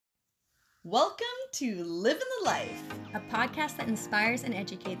Welcome to Living the Life, a podcast that inspires and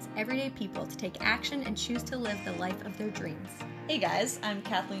educates everyday people to take action and choose to live the life of their dreams. Hey guys, I'm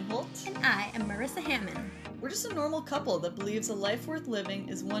Kathleen Holt. And I am Marissa Hammond. We're just a normal couple that believes a life worth living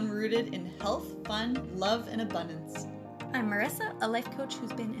is one rooted in health, fun, love, and abundance. I'm Marissa, a life coach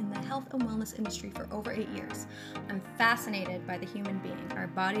who's been in the health and wellness industry for over 8 years. I'm fascinated by the human being, our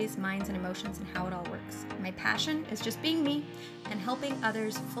bodies, minds, and emotions, and how it all works. My passion is just being me and helping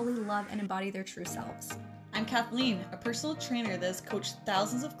others fully love and embody their true selves. I'm Kathleen, a personal trainer that has coached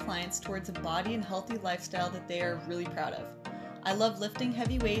thousands of clients towards a body and healthy lifestyle that they are really proud of. I love lifting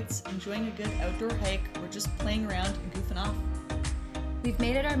heavy weights, enjoying a good outdoor hike, or just playing around and goofing off. We've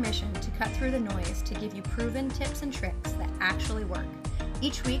made it our mission to cut through the noise to give you proven tips and tricks that actually work.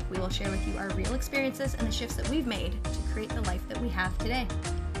 Each week, we will share with you our real experiences and the shifts that we've made to create the life that we have today.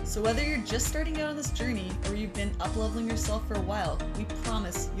 So whether you're just starting out on this journey or you've been up-leveling yourself for a while, we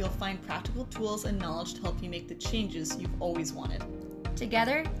promise you'll find practical tools and knowledge to help you make the changes you've always wanted.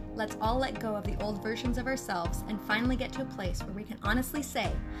 Together, let's all let go of the old versions of ourselves and finally get to a place where we can honestly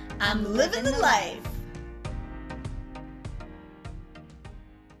say, I'm living the life!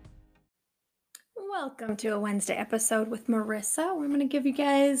 Welcome to a Wednesday episode with Marissa, where I'm going to give you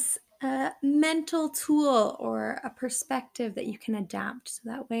guys a mental tool or a perspective that you can adapt. So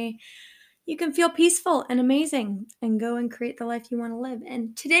that way you can feel peaceful and amazing and go and create the life you want to live.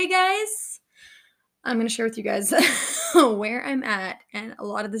 And today, guys, I'm going to share with you guys where I'm at. And a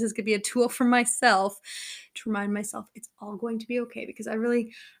lot of this is going to be a tool for myself to remind myself it's all going to be okay, because I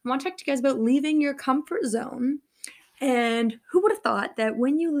want to talk to you guys about leaving your comfort zone. And who would have thought that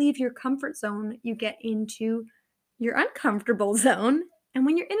when you leave your comfort zone, you get into your uncomfortable zone. And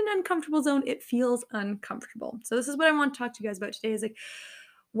when you're in an uncomfortable zone, it feels uncomfortable. So this is what I want to talk to you guys about today is like,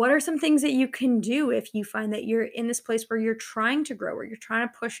 what are some things that you can do if you find that you're in this place where you're trying to grow, where you're trying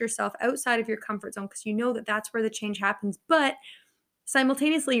to push yourself outside of your comfort zone, because you know that that's where the change happens. But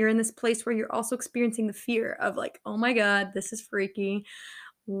simultaneously, you're in this place where you're also experiencing the fear of like, oh my God, this is freaky.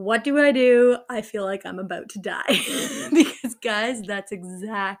 What do? I feel like I'm about to die. Because guys, that's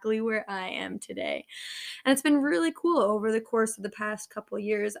exactly where I am today. And it's been really cool over the course of the past couple of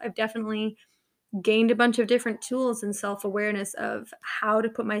years. I've definitely gained a bunch of different tools and self-awareness of how to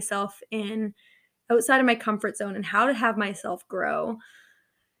put myself in outside of my comfort zone and how to have myself grow.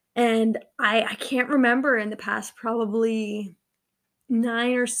 And I can't remember in the past probably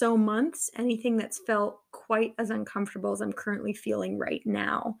 9 or so months anything that's felt quite as uncomfortable as I'm currently feeling right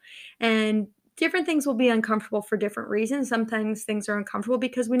now. And different things will be uncomfortable for different reasons. Sometimes things are uncomfortable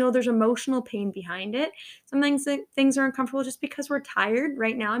because we know there's emotional pain behind it. Sometimes things are uncomfortable just because we're tired.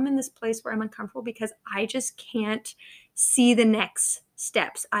 Right now, I'm in this place where I'm uncomfortable because I just can't see the next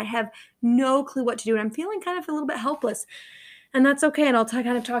steps. I have no clue what to do, and I'm feeling kind of a little bit helpless. And that's okay, and I'll kind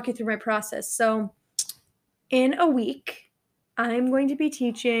of talk you through my process. So in a week, I'm going to be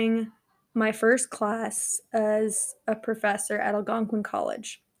teaching my first class as a professor at Algonquin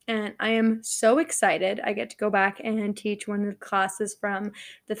College. And I am so excited. I get to go back and teach one of the classes from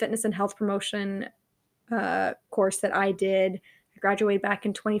the fitness and health promotion course that I did. I graduated back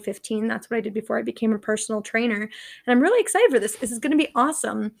in 2015. That's what I did before I became a personal trainer. And I'm really excited for this. This is going to be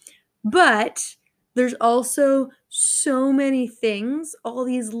awesome. But there's also so many things, all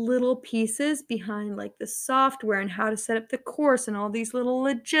these little pieces behind like the software and how to set up the course and all these little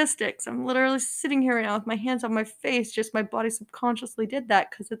logistics. I'm literally sitting here right now with my hands on my face, just my body subconsciously did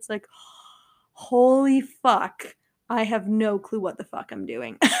that because it's like, holy fuck, I have no clue what the fuck I'm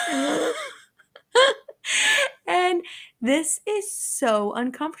doing. And this is so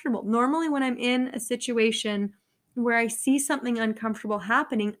uncomfortable. Normally when I'm in a situation where I see something uncomfortable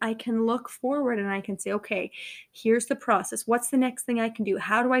happening, I can look forward and I can say, okay, here's the process. What's the next thing I can do?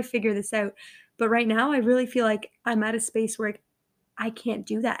 How do I figure this out? But right now, I really feel like I'm at a space where I can't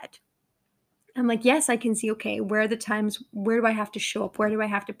do that. I'm like, yes, I can see, okay, where are the times? Where do I have to show up? Where do I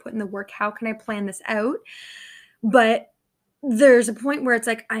have to put in the work? How can I plan this out? But there's a point where it's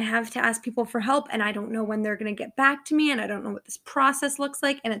like I have to ask people for help and I don't know when they're going to get back to me and I don't know what this process looks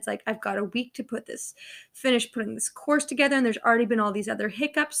like, and it's like I've got a week to finish putting this course together, and there's already been all these other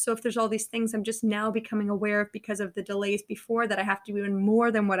hiccups. So if there's all these things I'm just now becoming aware of because of the delays before that I have to do even more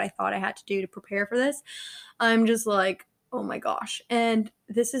than what I thought I had to do to prepare for this, I'm just like, oh my gosh. And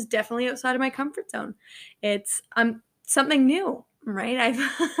this is definitely outside of my comfort zone. It's something new, right?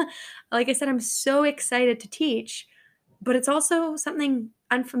 Like I said, I'm so excited to teach, but it's also something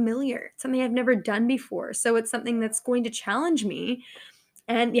unfamiliar, something I've never done before. So it's something that's going to challenge me.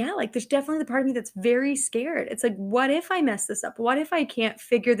 And yeah, like there's definitely the part of me that's very scared. It's like, what if I mess this up? What if I can't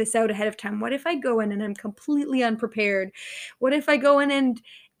figure this out ahead of time? What if I go in and I'm completely unprepared? What if I go in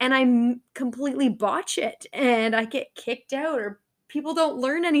and I completely botch it and I get kicked out or people don't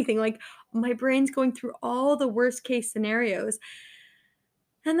learn anything. Like my brain's going through all the worst case scenarios.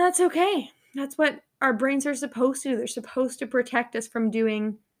 And that's okay. That's what our brains are supposed to do. They're supposed to protect us from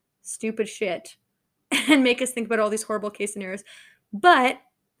doing stupid shit and make us think about all these horrible case scenarios. But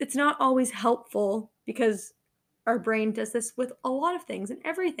it's not always helpful because our brain does this with a lot of things and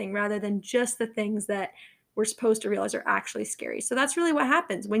everything rather than just the things that we're supposed to realize are actually scary. So that's really what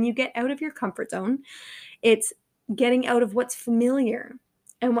happens when you get out of your comfort zone. It's getting out of what's familiar,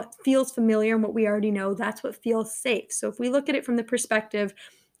 and what feels familiar and what we already know, that's what feels safe. So if we look at it from the perspective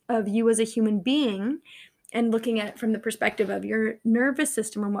of you as a human being and looking at it from the perspective of your nervous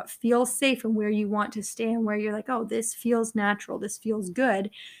system and what feels safe and where you want to stay and where you're like, oh, this feels natural, this feels good,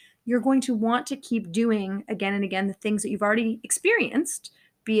 you're going to want to keep doing again and again the things that you've already experienced,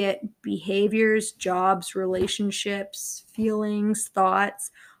 be it behaviors, jobs, relationships, feelings, thoughts,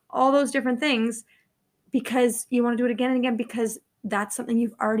 all those different things, because you want to do it again and again because that's something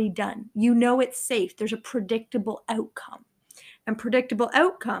you've already done. You know it's safe. There's a predictable outcome. And predictable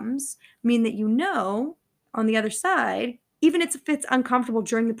outcomes mean that you know on the other side, even if it's uncomfortable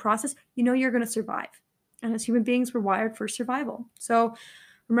during the process, you know you're going to survive. And as human beings, we're wired for survival. So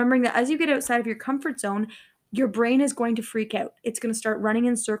remembering that as you get outside of your comfort zone, your brain is going to freak out. It's going to start running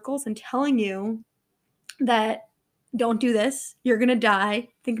in circles and telling you that don't do this, you're going to die.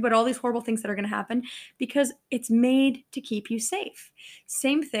 Think about all these horrible things that are going to happen because it's made to keep you safe.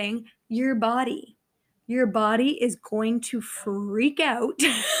 Same thing, your body. Your body is going to freak out.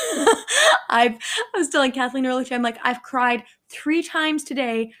 I was telling Kathleen earlier today, I'm like, I've cried 3 times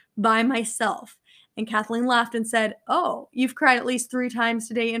today by myself. And Kathleen laughed and said, oh, you've cried at least 3 times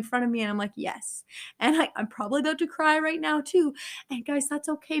today in front of me. And I'm like, yes. And I'm probably about to cry right now too. And guys, that's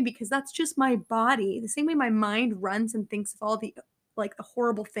okay because that's just my body. The same way my mind runs and thinks of all the like the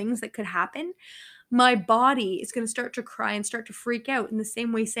horrible things that could happen, my body is going to start to cry and start to freak out in the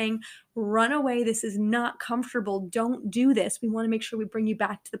same way, saying, run away. This is not comfortable. Don't do this. We want to make sure we bring you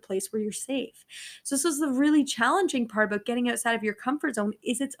back to the place where you're safe. So this is the really challenging part about getting outside of your comfort zone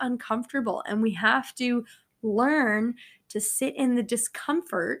is it's uncomfortable. And we have to learn to sit in the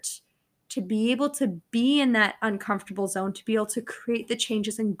discomfort to be able to be in that uncomfortable zone, to be able to create the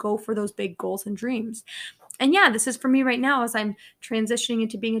changes and go for those big goals and dreams. And yeah, this is for me right now as I'm transitioning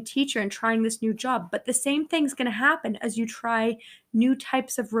into being a teacher and trying this new job. But the same thing's going to happen as you try new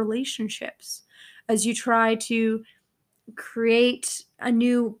types of relationships, as you try to create a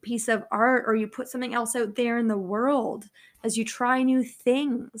new piece of art or you put something else out there in the world, as you try new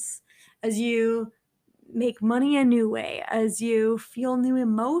things, as you make money a new way, as you feel new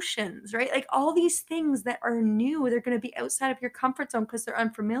emotions, right? Like all these things that are new, they're going to be outside of your comfort zone because they're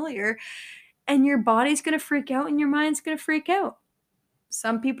unfamiliar. And your body's going to freak out and your mind's going to freak out.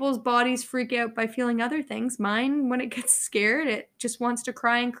 Some people's bodies freak out by feeling other things. Mine, when it gets scared, it just wants to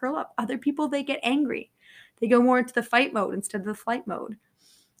cry and curl up. Other people, they get angry. They go more into the fight mode instead of the flight mode.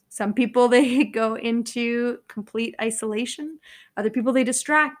 Some people, they go into complete isolation. Other people, they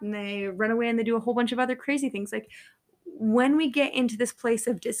distract and they run away and they do a whole bunch of other crazy things. Like when we get into this place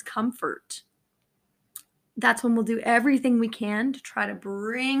of discomfort, that's when we'll do everything we can to try to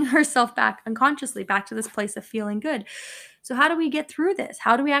bring ourselves back unconsciously back to this place of feeling good. So how do we get through this?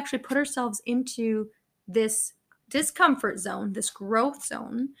 How do we actually put ourselves into this discomfort zone, this growth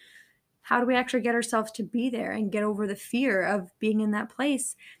zone? How do we actually get ourselves to be there and get over the fear of being in that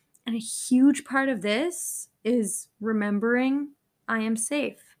place? And a huge part of this is remembering I am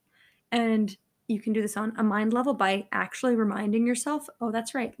safe. And you can do this on a mind level by actually reminding yourself, oh,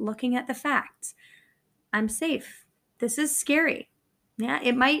 that's right, looking at the facts. I'm safe. This is scary. Yeah,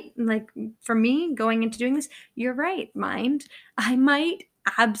 it might, like for me going into doing this, you're right, mind. I might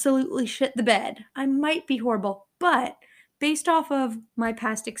absolutely shit the bed. I might be horrible, but based off of my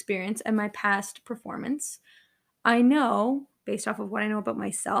past experience and my past performance, I know, based off of what I know about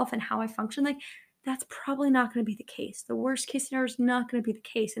myself and how I function, like that's probably not going to be the case. The worst case scenario is not going to be the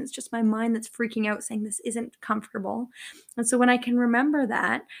case. And it's just my mind that's freaking out saying this isn't comfortable. And so when I can remember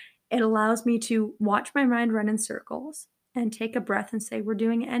that, it allows me to watch my mind run in circles and take a breath and say, we're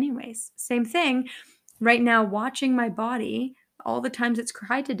doing it anyways. Same thing right now, watching my body, all the times it's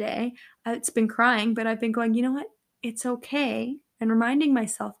cried today, it's been crying, but I've been going, you know what? It's okay. And reminding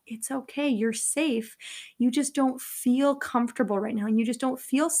myself, it's okay. You're safe. You just don't feel comfortable right now. And you just don't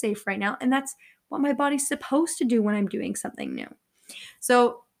feel safe right now. And that's what my body's supposed to do when I'm doing something new.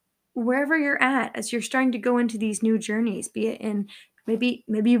 So wherever you're at, as you're starting to go into these new journeys, be it in maybe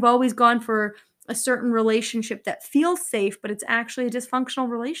you've always gone for a certain relationship that feels safe, but it's actually a dysfunctional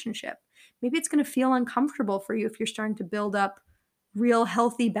relationship. Maybe it's going to feel uncomfortable for you if you're starting to build up real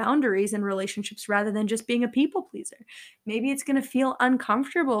healthy boundaries in relationships rather than just being a people pleaser. Maybe it's going to feel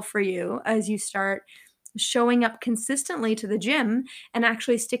uncomfortable for you as you start showing up consistently to the gym and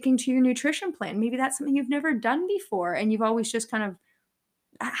actually sticking to your nutrition plan. Maybe that's something you've never done before and you've always just kind of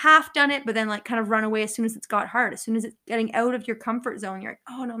half done it, but then like kind of run away as soon as it's got hard. As soon as it's getting out of your comfort zone, you're like,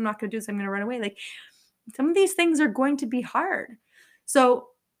 oh no, I'm not going to do this. I'm going to run away. Like some of these things are going to be hard. So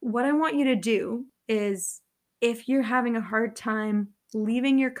what I want you to do is, if you're having a hard time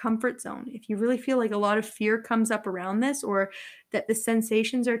leaving your comfort zone, if you really feel like a lot of fear comes up around this or that the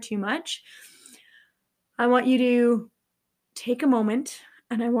sensations are too much, I want you to take a moment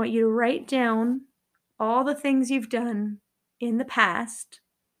and I want you to write down all the things you've done in the past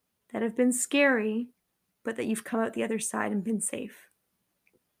that have been scary, but that you've come out the other side and been safe.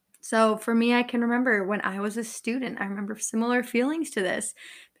 So for me, I can remember when I was a student, I remember similar feelings to this,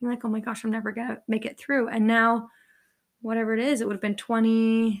 being like, oh my gosh, I'm never going to make it through. And now, whatever it is, it would have been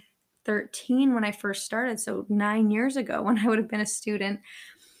 2013 when I first started. So 9 years ago when I would have been a student.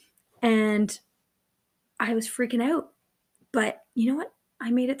 And I was freaking out. But you know what?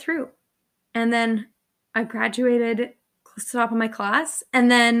 I made it through. And then I graduated close to the top of my class. And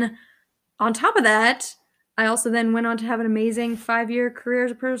then on top of that, I also then went on to have an amazing 5-year career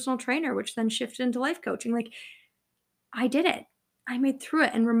as a personal trainer, which then shifted into life coaching. Like, I did it. I made through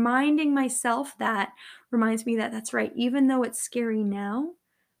it. And reminding myself that reminds me that that's right. Even though it's scary now,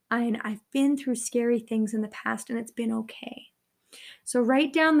 I've been through scary things in the past and it's been okay. So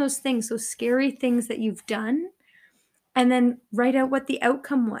write down those things, those scary things that you've done, and then write out what the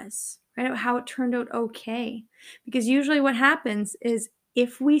outcome was. Write out how it turned out okay. Because usually what happens is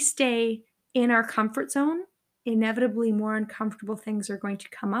if we stay in our comfort zone, inevitably more uncomfortable things are going to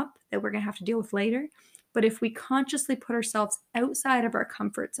come up that we're going to have to deal with later. But if we consciously put ourselves outside of our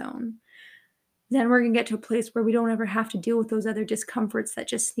comfort zone, then we're going to get to a place where we don't ever have to deal with those other discomforts that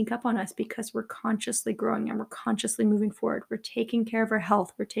just sneak up on us because we're consciously growing and we're consciously moving forward. We're taking care of our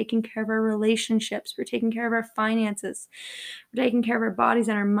health. We're taking care of our relationships. We're taking care of our finances. We're taking care of our bodies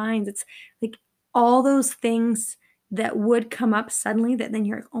and our minds. It's like all those things that would come up suddenly that then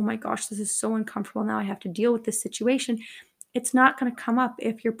you're like, oh my gosh, this is so uncomfortable. Now I have to deal with this situation. It's not going to come up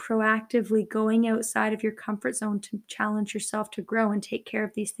if you're proactively going outside of your comfort zone to challenge yourself to grow and take care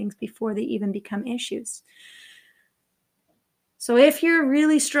of these things before they even become issues. So if you're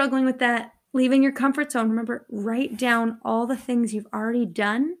really struggling with that, leaving your comfort zone, remember, write down all the things you've already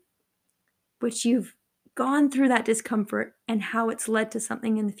done, which you've gone through that discomfort and how it's led to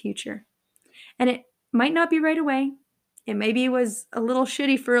something in the future. And it might not be right away. It maybe was a little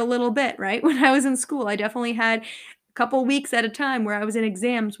shitty for a little bit, right? When I was in school, I definitely had a couple weeks at a time where I was in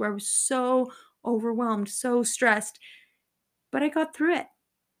exams where I was so overwhelmed, so stressed, but I got through it.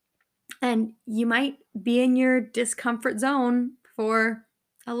 And you might be in your discomfort zone for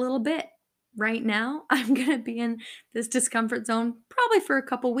a little bit. Right now, I'm going to be in this discomfort zone probably for a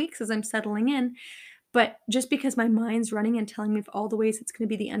couple weeks as I'm settling in. But just because my mind's running and telling me of all the ways it's going to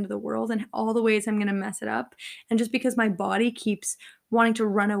be the end of the world and all the ways I'm going to mess it up, and just because my body keeps wanting to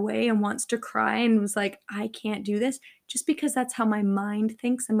run away and wants to cry and was like, I can't do this, just because that's how my mind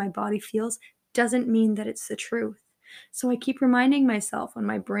thinks and my body feels, doesn't mean that it's the truth. So I keep reminding myself when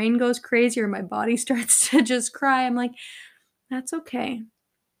my brain goes crazy or my body starts to just cry, I'm like, that's okay.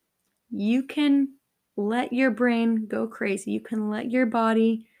 You can let your brain go crazy. You can let your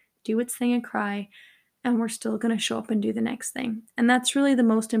body do its thing and cry, and we're still going to show up and do the next thing. And that's really the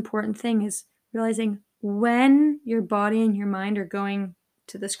most important thing, is realizing when your body and your mind are going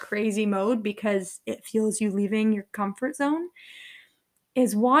to this crazy mode because it feels you leaving your comfort zone,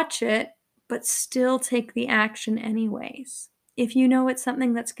 is watch it, but still take the action anyways. If you know it's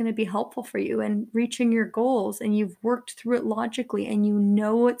something that's going to be helpful for you and reaching your goals and you've worked through it logically and you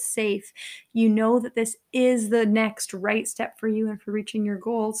know it's safe, you know that this is the next right step for you and for reaching your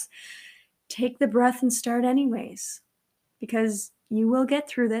goals, take the breath and start anyways, because you will get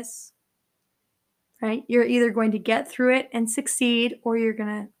through this, right? You're either going to get through it and succeed, or you're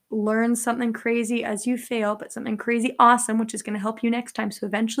going to learn something crazy as you fail, but something crazy awesome, which is going to help you next time. So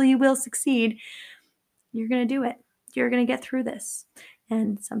eventually you will succeed. You're going to do it. You're going to get through this.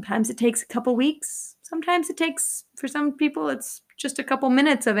 And sometimes it takes a couple weeks. Sometimes it takes, for some people, it's just a couple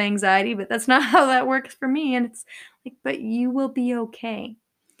minutes of anxiety, but that's not how that works for me. And it's like, but you will be okay.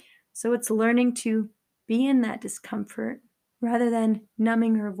 So it's learning to be in that discomfort rather than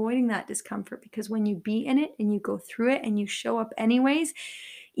numbing or avoiding that discomfort, because when you be in it and you go through it and you show up anyways,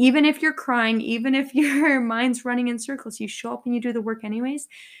 even if you're crying, even if your mind's running in circles, you show up and you do the work anyways,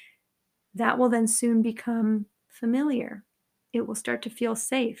 that will then soon become familiar. It will start to feel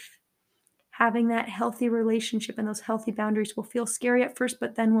safe. Having that healthy relationship and those healthy boundaries will feel scary at first,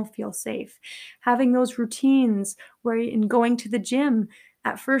 but then will feel safe. Having those routines where in going to the gym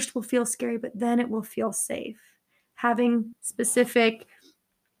at first will feel scary, but then it will feel safe. Having specific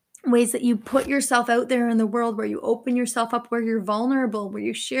ways that you put yourself out there in the world, where you open yourself up, where you're vulnerable, where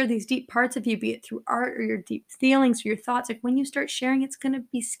you share these deep parts of you, be it through art or your deep feelings or your thoughts. Like when you start sharing, it's going to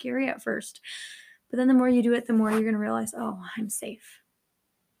be scary at first. But then the more you do it, the more you're going to realize, oh, I'm safe.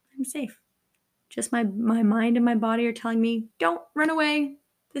 I'm safe. Just my mind and my body are telling me, don't run away.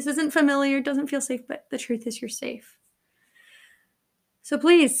 This isn't familiar. It doesn't feel safe, but the truth is you're safe. So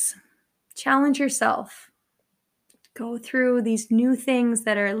please challenge yourself. Go through these new things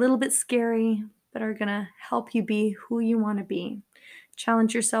that are a little bit scary, but are going to help you be who you want to be.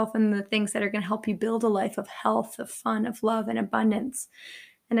 Challenge yourself in the things that are going to help you build a life of health, of fun, of love, and abundance.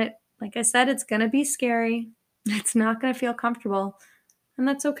 And it, like I said, it's going to be scary. It's not going to feel comfortable, and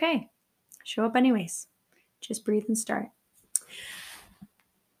that's okay. Show up anyways. Just breathe and start.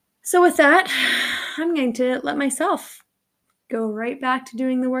 So with that, I'm going to let myself go right back to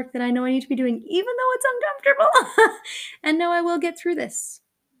doing the work that I know I need to be doing, even though it's uncomfortable. And know I will get through this.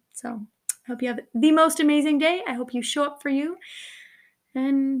 So I hope you have the most amazing day. I hope you show up for you.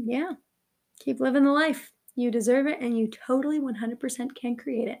 And yeah, keep living the life. You deserve it, and you totally 100% can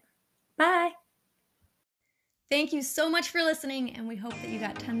create it. Bye. Thank you so much for listening, and we hope that you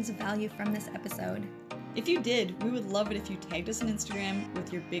got tons of value from this episode. If you did, we would love it if you tagged us on Instagram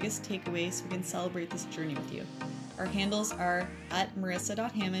with your biggest takeaways so we can celebrate this journey with you. Our handles are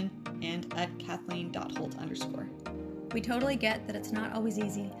 @marissa.hammond and @kathleen.holt_. We totally get that it's not always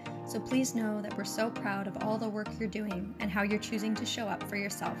easy, so please know that we're so proud of all the work you're doing and how you're choosing to show up for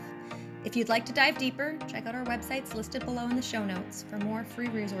yourself. If you'd like to dive deeper, check out our websites listed below in the show notes for more free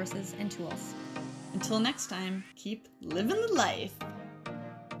resources and tools. Until next time, keep living the life.